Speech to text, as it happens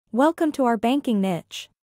Welcome to our banking niche.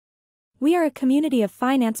 We are a community of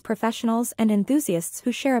finance professionals and enthusiasts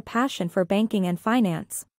who share a passion for banking and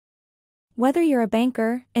finance. Whether you're a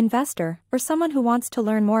banker, investor, or someone who wants to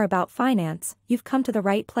learn more about finance, you've come to the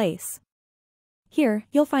right place. Here,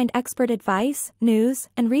 you'll find expert advice, news,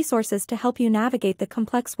 and resources to help you navigate the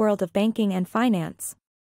complex world of banking and finance.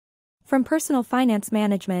 From personal finance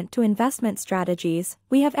management to investment strategies,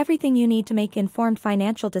 we have everything you need to make informed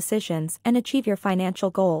financial decisions and achieve your financial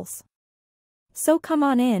goals. So come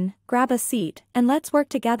on in, grab a seat, and let's work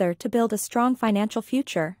together to build a strong financial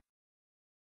future.